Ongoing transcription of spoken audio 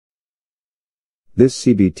This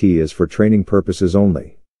CBT is for training purposes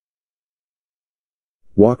only.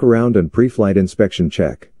 Walk around and pre-flight inspection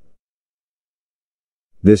check.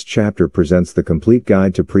 This chapter presents the complete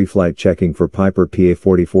guide to pre-flight checking for Piper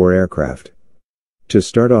PA-44 aircraft. To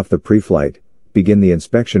start off the pre-flight, begin the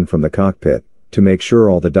inspection from the cockpit, to make sure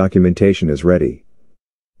all the documentation is ready.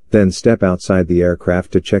 Then step outside the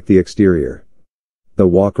aircraft to check the exterior. The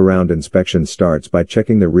walk-around inspection starts by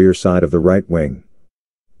checking the rear side of the right wing.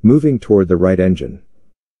 Moving toward the right engine.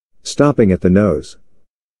 Stopping at the nose.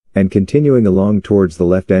 And continuing along towards the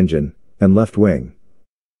left engine, and left wing.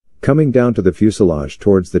 Coming down to the fuselage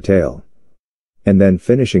towards the tail. And then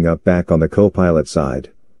finishing up back on the co-pilot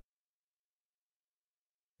side.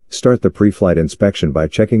 Start the pre-flight inspection by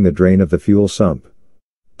checking the drain of the fuel sump.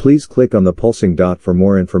 Please click on the pulsing dot for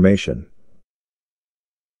more information.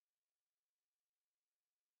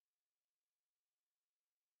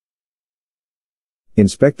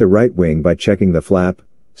 Inspect the right wing by checking the flap,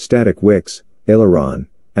 static wicks, aileron,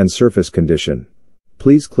 and surface condition.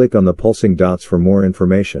 Please click on the pulsing dots for more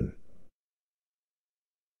information.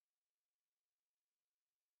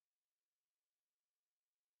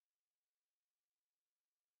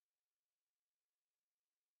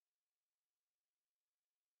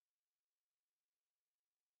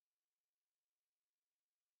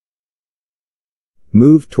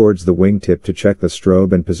 Move towards the wingtip to check the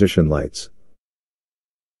strobe and position lights.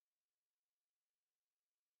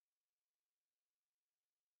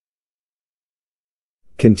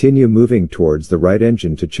 Continue moving towards the right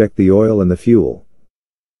engine to check the oil and the fuel.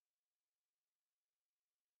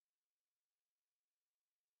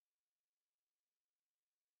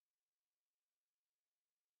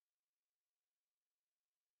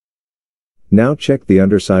 Now check the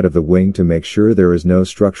underside of the wing to make sure there is no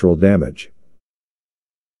structural damage.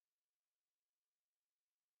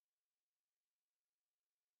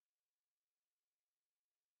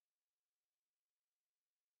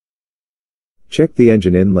 Check the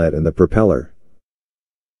engine inlet and the propeller.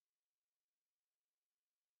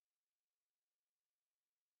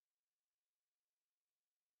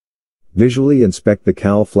 Visually inspect the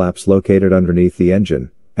cowl flaps located underneath the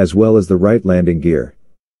engine, as well as the right landing gear.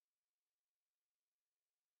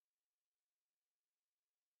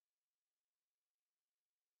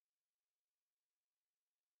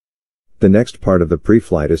 The next part of the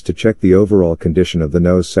pre-flight is to check the overall condition of the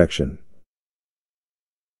nose section.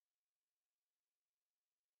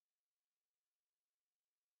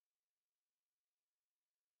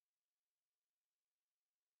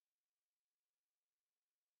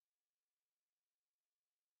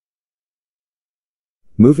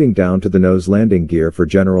 Moving down to the nose landing gear for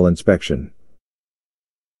general inspection.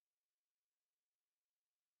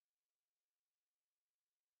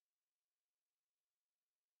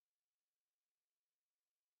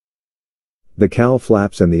 The cowl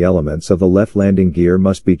flaps and the elements of the left landing gear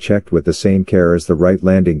must be checked with the same care as the right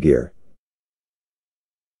landing gear.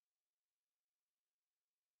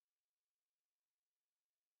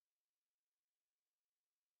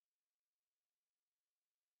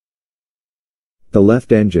 The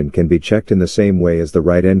left engine can be checked in the same way as the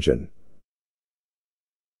right engine.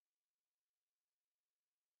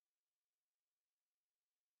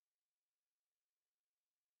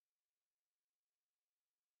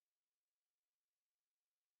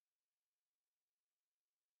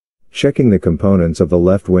 Checking the components of the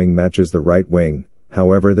left wing matches the right wing,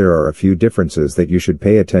 however there are a few differences that you should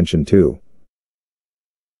pay attention to.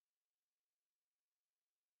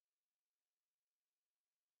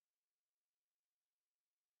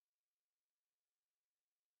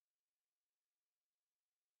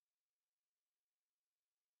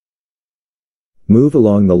 Move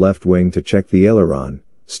along the left wing to check the aileron,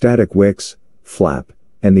 static wicks, flap,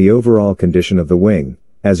 and the overall condition of the wing,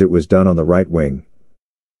 as it was done on the right wing.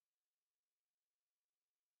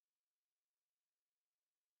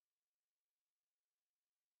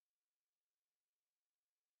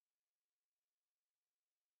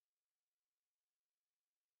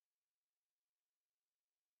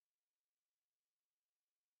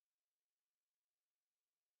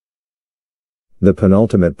 The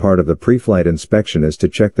penultimate part of the pre-flight inspection is to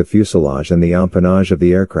check the fuselage and the empennage of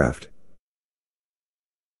the aircraft.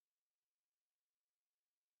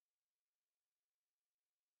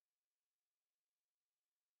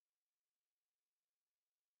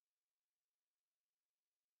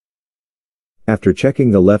 After checking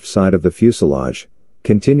the left side of the fuselage,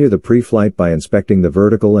 continue the pre-flight by inspecting the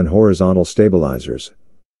vertical and horizontal stabilizers.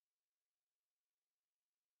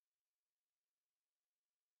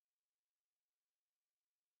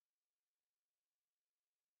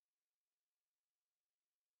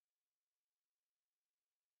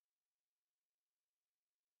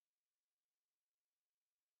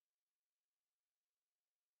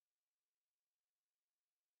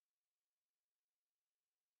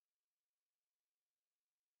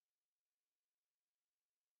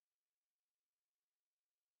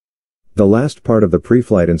 The last part of the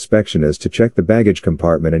pre-flight inspection is to check the baggage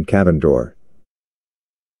compartment and cabin door.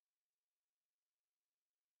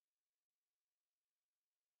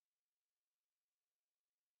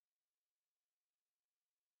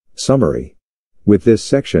 Summary. With this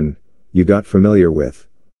section, you got familiar with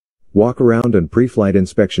walk around and pre-flight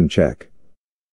inspection check.